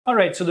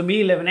Alright, so the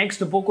Mi 11X,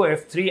 the Poco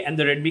F3 and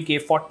the Redmi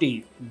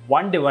K40.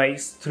 One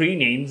device, three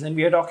names, and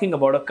we are talking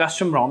about a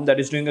custom ROM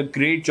that is doing a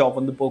great job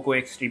on the Poco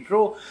X3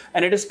 Pro,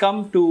 and it has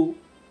come to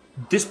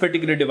this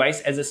particular device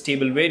as a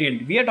stable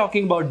variant. We are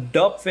talking about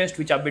DERPFEST,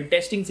 which I've been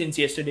testing since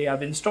yesterday.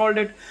 I've installed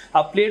it,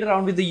 I've played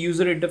around with the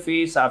user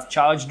interface, I've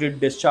charged it,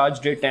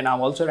 discharged it, and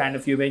I've also ran a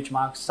few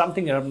benchmarks.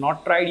 Something that I've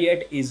not tried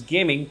yet is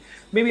gaming.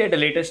 Maybe at a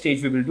later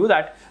stage we will do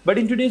that. But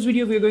in today's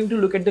video, we're going to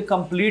look at the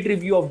complete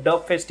review of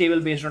DERPFEST stable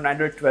based on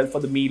Android 12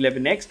 for the Mi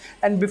 11X.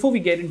 And before we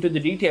get into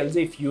the details,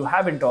 if you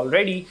haven't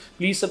already,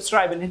 please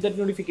subscribe and hit that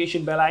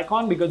notification bell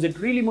icon because it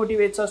really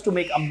motivates us to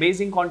make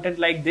amazing content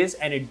like this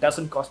and it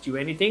doesn't cost you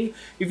anything.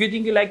 If you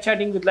think you like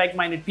chatting with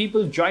like-minded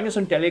people, join us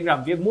on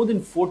Telegram. We have more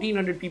than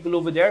 1400 people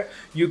over there.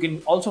 You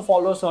can also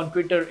follow us on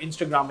Twitter,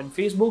 Instagram, and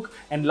Facebook.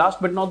 And last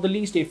but not the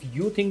least, if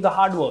you think the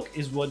hard work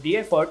is worth the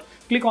effort,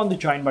 click on the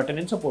join button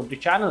and support the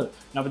channel.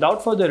 Now,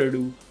 without further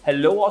ado,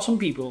 hello awesome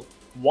people.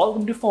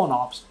 Welcome to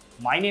PhoneOps.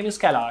 My name is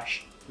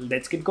Kailash.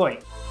 Let's get going.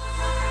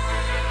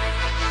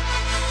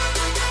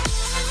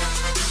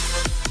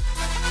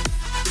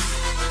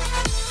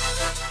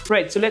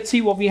 Right, so let's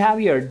see what we have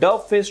here.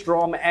 DERPFEST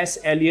ROM S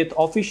Alioth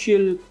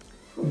official,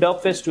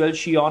 DERPFEST 12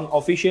 Shion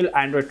official,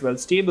 Android 12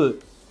 stable.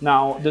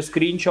 Now the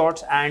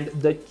screenshots and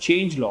the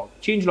changelog.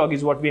 Changelog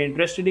is what we are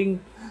interested in.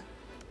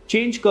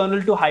 Change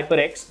kernel to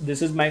HyperX.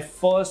 This is my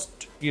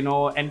first,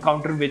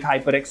 encounter with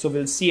HyperX, so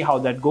we'll see how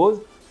that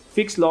goes.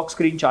 Fix lock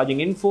screen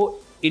charging info.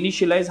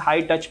 Initialize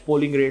high touch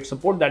polling rate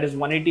support. That is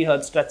 180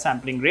 Hz touch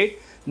sampling rate.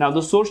 Now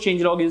the source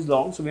changelog is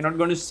long, so we're not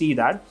going to see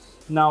that.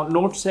 Now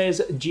note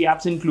says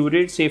GApps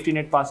included.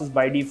 Safetynet passes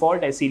by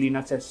default. SE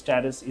Linux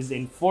status is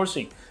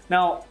enforcing.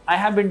 Now I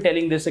have been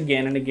telling this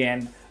again and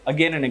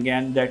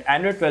again that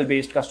Android 12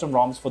 based custom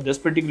ROMs for this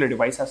particular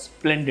device are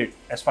splendid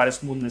as far as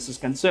smoothness is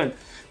concerned.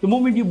 The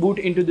moment you boot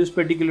into this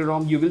particular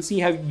ROM, you will see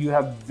how you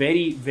have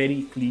very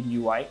clean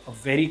UI, a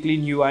very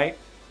clean UI.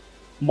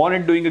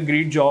 Amoled doing a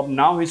great job.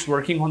 Now it's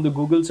working on the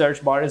Google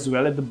search bar as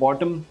well. At the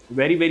bottom,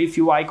 very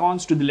few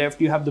icons. To the left,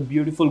 you have the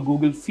beautiful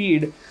Google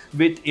feed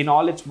with in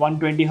all its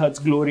 120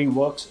 Hz glory,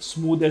 works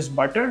smooth as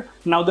butter.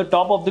 Now the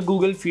top of the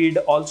Google feed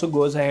also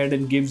goes ahead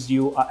and gives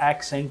you an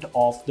accent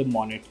of the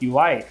Amoled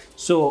UI.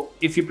 So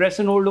if you press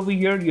and hold over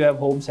here, you have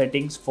home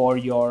settings for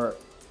your,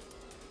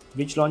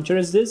 which launcher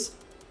is this?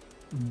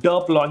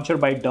 Derp launcher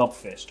by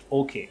DERPFEST.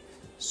 Okay,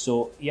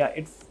 so yeah,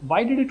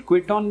 why did it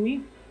quit on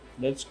me?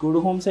 Let's go to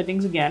home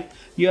settings again.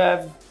 You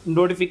have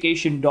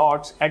notification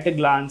dots, at a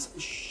glance,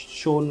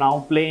 show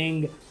now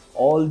playing,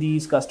 all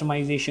these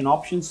customization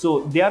options.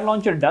 So their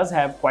launcher does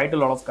have quite a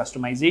lot of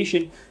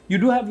customization. You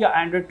do have your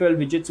Android 12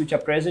 widgets which are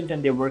present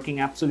and they're working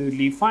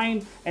absolutely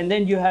fine. And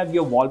then you have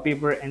your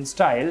wallpaper and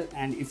style.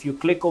 And if you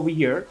click over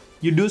here,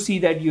 you do see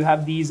that you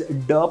have these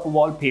derp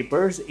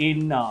wallpapers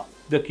in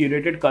the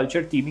curated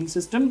culture theming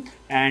system,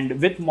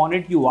 and with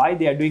Amoled UI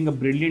they are doing a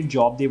brilliant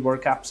job. They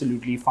work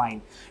absolutely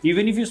fine.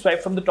 Even if you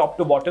swipe from the top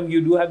to bottom,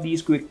 you do have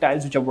these quick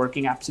tiles which are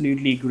working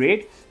absolutely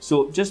great.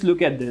 So just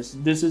look at this.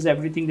 This is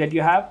everything that you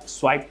have.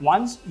 Swipe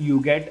once,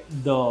 you get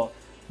the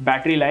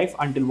battery life,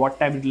 until what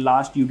time it will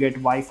last. You get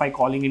Wi-Fi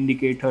calling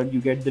indicator, you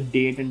get the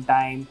date and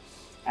time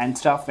and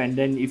stuff, and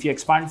then if you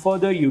expand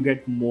further you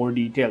get more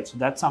details. So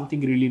that's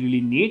something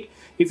really neat.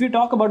 If you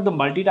talk about the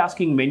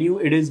multitasking menu,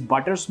 it is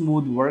butter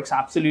smooth, works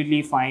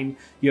absolutely fine.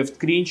 You have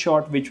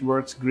screenshot which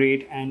works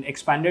great, and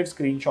expanded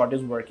screenshot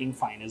is working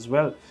fine as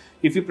well.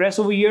 If you press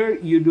over here,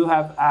 you do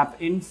have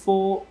app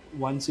info.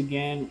 Once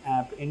again,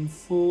 app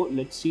info,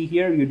 let's see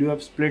here, you do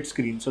have split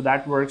screen, so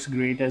that works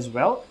great as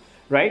well.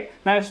 Right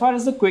now, as far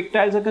as the quick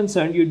tiles are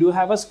concerned, you do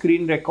have a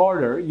screen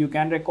recorder. You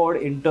can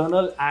record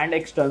internal and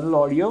external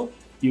audio.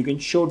 You can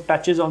show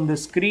touches on the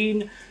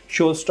screen,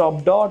 show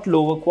stop dot,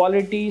 lower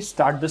quality,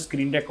 start the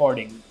screen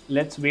recording.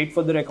 Let's wait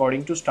for the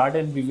recording to start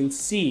and we will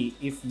see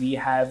if we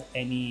have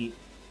any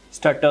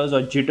stutters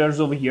or jitters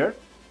over here.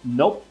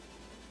 Nope.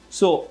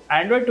 So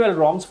Android 12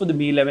 ROMs for the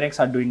Mi 11X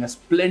are doing a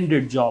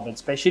splendid job,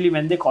 especially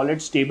when they call it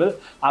stable.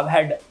 I've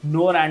had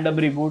no random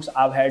reboots,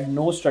 I've had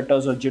no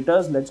stutters or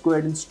jitters. Let's go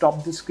ahead and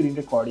stop the screen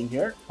recording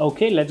here.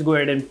 Okay, let's go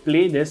ahead and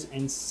play this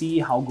and see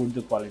how good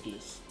the quality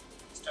is.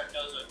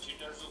 Stutters or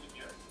jitters over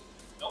here.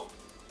 Nope.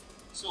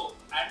 So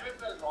Android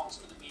 12 ROMs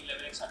for the Mi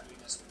 11X are doing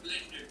a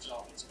splendid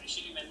job,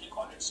 especially when they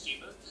call it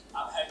stable.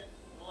 I've had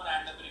no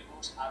random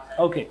reboots.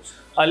 Okay,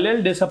 a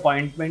little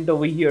disappointment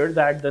over here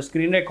that the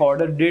screen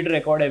recorder did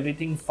record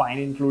everything fine,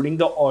 including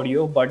the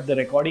audio, but the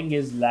recording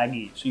is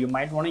laggy. So you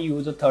might want to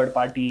use a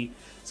third-party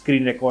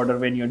screen recorder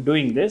when you're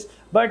doing this.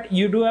 But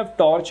you do have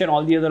torch and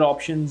all the other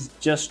options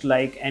just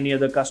like any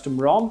other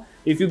custom ROM.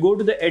 If you go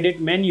to the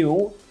edit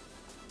menu,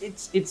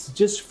 it's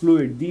just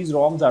fluid. These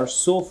ROMs are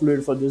so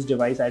fluid for this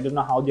device. I don't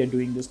know how they're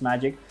doing this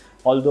magic.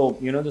 Although,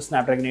 the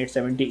Snapdragon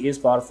 870 is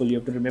powerful, you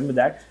have to remember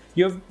that.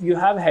 You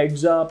have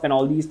heads up and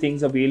all these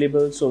things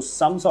available, so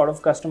some sort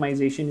of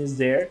customization is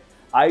there.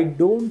 I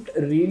don't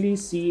really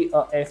see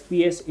a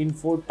FPS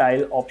info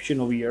tile option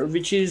over here,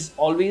 which is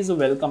always a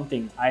welcome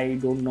thing. I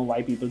don't know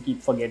why people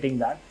keep forgetting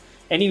that.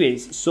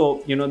 Anyways,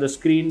 so the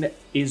screen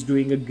is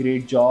doing a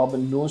great job.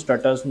 No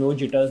stutters, no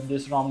jitters.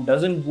 This ROM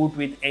doesn't boot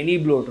with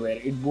any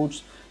bloatware. It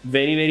boots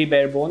very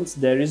bare bones.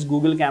 There is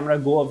Google Camera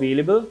Go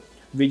available,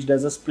 which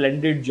does a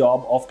splendid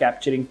job of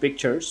capturing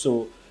pictures.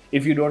 So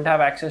if you don't have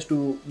access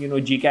to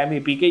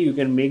Gcam APK, you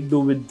can make do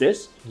with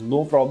this.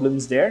 No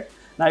problems there.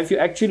 Now if you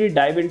actually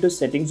dive into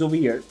settings over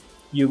here,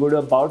 you go to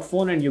about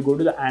phone and you go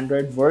to the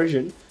Android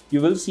version, you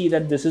will see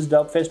that this is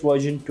DERPFEST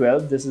version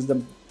 12. This is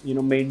the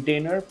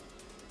maintainer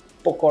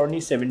Poco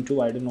 72.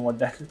 I don't know what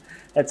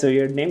that's a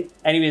weird name.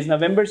 Anyways,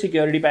 November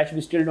security patch. We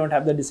still don't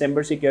have the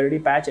December security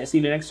patch.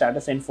 SE Linux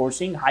status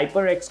enforcing.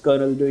 HyperX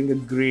kernel doing a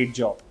great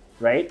job,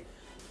 right?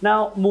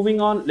 Now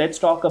moving on, let's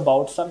talk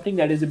about something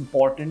that is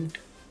important,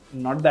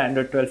 not the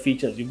Android 12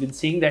 features. You've been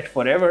seeing that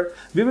forever.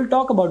 We will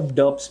talk about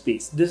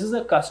Derpspace. This is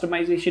a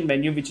customization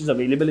menu which is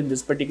available in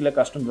this particular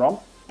custom ROM,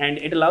 and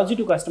it allows you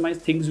to customize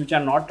things which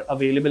are not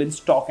available in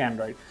stock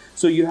Android.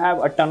 So you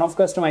have a ton of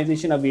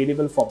customization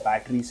available for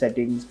battery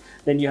settings.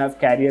 Then you have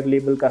carrier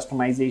label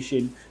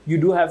customization. You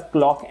do have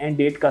clock and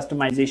date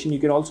customization. You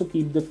can also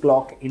keep the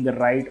clock in the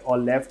right or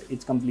left.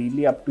 It's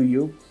completely up to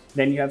you.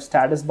 Then you have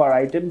status bar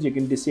items. You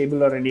can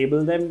disable or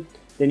enable them.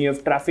 Then you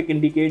have traffic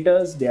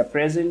indicators. They are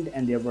present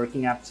and they are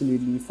working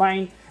absolutely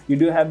fine. You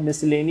do have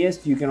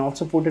miscellaneous. You can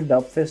also put a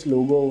DERPFEST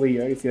logo over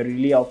here if you're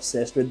really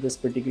obsessed with this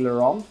particular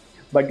ROM.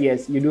 But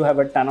yes, you do have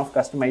a ton of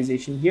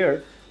customization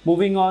here.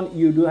 Moving on,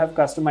 you do have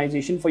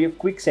customization for your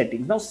quick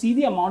settings. Now see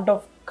the amount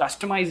of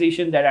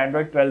customization that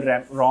Android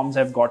 12 ROMs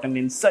have gotten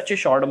in such a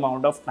short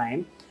amount of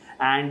time.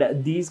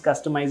 And these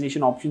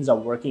customization options are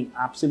working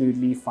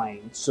absolutely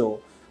fine.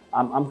 So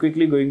I'm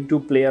quickly going to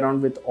play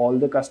around with all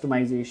the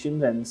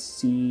customizations and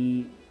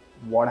see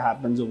what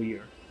happens over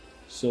here.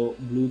 So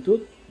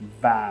Bluetooth,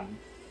 bam.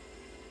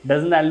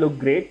 Doesn't that look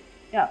great?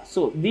 Yeah,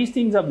 so these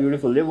things are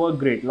beautiful. They work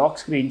great. Lock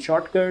screen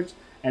shortcuts,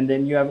 and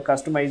then you have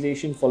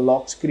customization for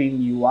lock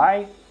screen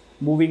UI.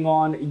 Moving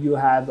on, you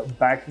have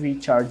battery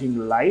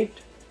charging light.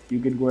 You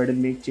can go ahead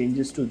and make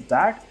changes to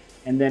that.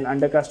 And then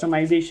under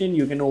customization,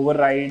 you can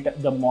override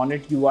the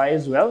Monet UI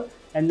as well.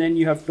 And then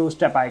you have toe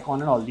step icon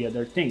and all the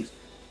other things.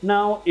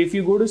 Now, if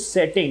you go to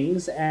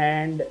settings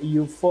and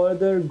you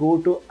further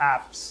go to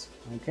apps,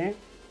 okay,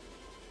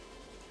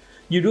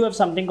 you do have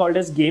something called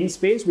as game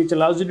space, which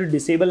allows you to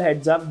disable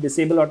heads up,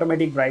 disable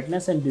automatic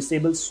brightness, and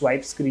disable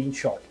swipe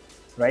screenshot,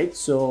 right?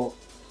 So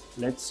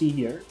let's see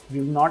here.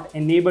 We've not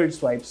enabled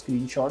swipe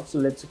screenshot. So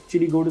let's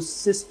actually go to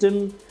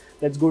system.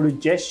 Let's go to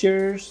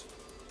gestures,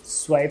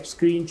 swipe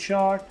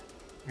screenshot,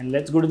 and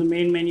let's go to the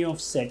main menu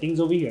of settings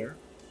over here.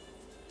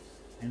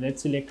 And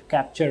let's select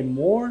capture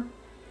more.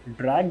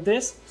 Drag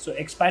this. So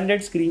expanded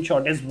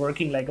screenshot is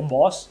working like a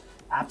boss.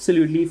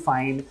 Absolutely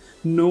fine,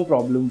 no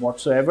problem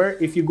whatsoever.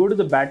 If you go to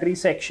the battery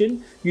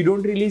section, you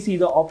don't really see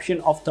the option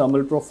of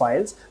thermal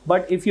profiles,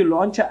 but if you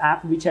launch an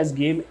app which has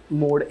game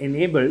mode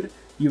enabled,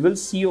 you will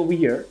see over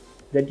here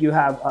that you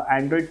have an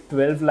Android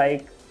 12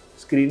 like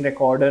screen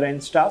recorder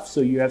and stuff.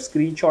 So you have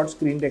screenshot,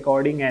 screen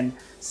recording, and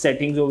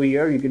settings over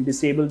here. You can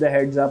disable the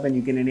heads up and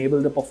you can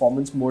enable the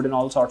performance mode and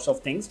all sorts of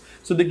things.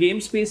 So the game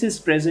space is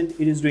present.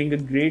 It is doing a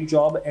great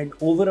job, and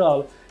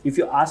overall, if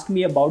you ask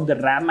me about the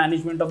RAM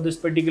management of this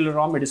particular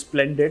ROM, it is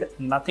splendid.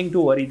 Nothing to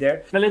worry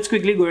there. Now let's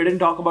quickly go ahead and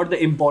talk about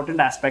the important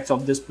aspects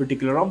of this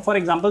particular ROM. For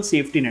example,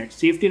 safetynet.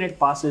 Safetynet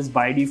passes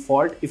by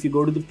default. If you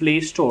go to the Play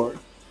Store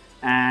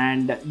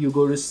and you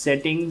go to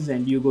settings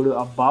and you go to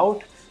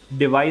about,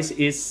 device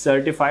is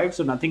certified,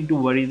 so nothing to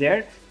worry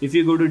there. If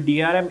you go to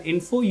DRM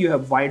info, you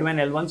have widevine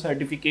L1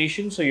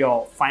 certification, so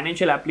your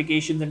financial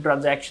applications and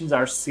transactions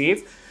are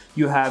safe.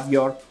 You have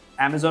your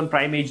Amazon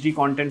Prime HD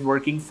content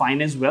working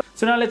fine as well.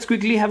 So now let's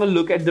quickly have a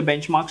look at the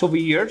benchmarks over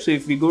here. So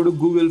if we go to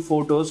Google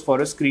Photos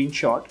for a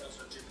screenshot,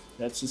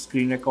 that's a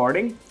screen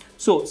recording.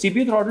 So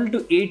CPU throttle to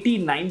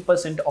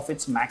 89% of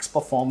its max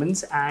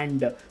performance,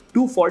 and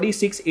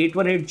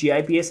 246,818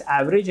 GIPS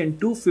average and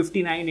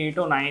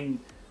 259,809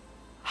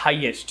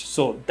 highest.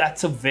 So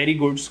that's a very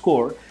good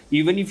score.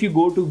 Even if you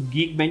go to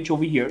Geekbench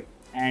over here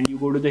and you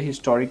go to the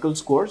historical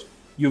scores,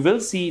 you will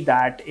see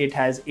that it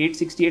has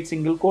 868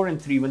 single core and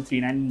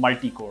 3139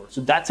 multi-core. So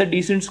that's a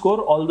decent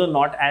score, although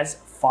not as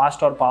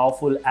fast or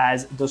powerful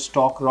as the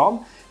stock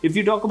ROM. If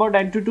you talk about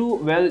Antutu,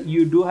 well,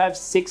 you do have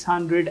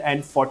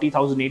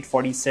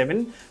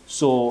 640,847.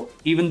 So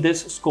even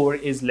this score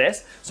is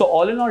less. So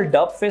all in all,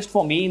 DERPFEST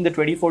for me in the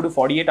 24 to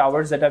 48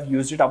 hours that I've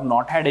used it, I've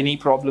not had any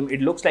problem.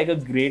 It looks like a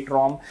great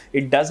ROM.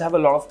 It does have a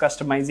lot of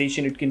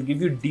customization. It can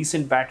give you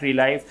decent battery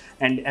life.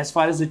 And as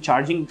far as the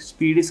charging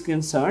speed is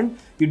concerned,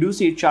 you do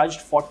see it charged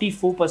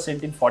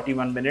 44% in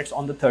 41 minutes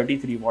on the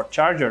 33-watt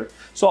charger.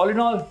 So all in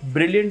all,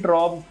 brilliant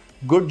ROM.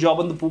 Good job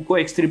on the Poco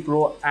X3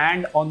 Pro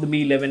and on the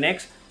Mi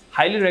 11X.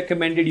 Highly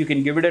recommended. You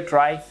can give it a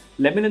try.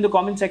 Let me know in the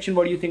comment section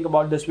what you think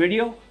about this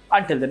video.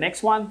 Until the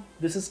next one,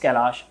 this is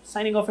Kailash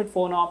signing off at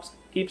PhoneOps.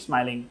 Keep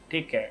smiling.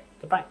 Take care.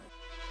 Goodbye.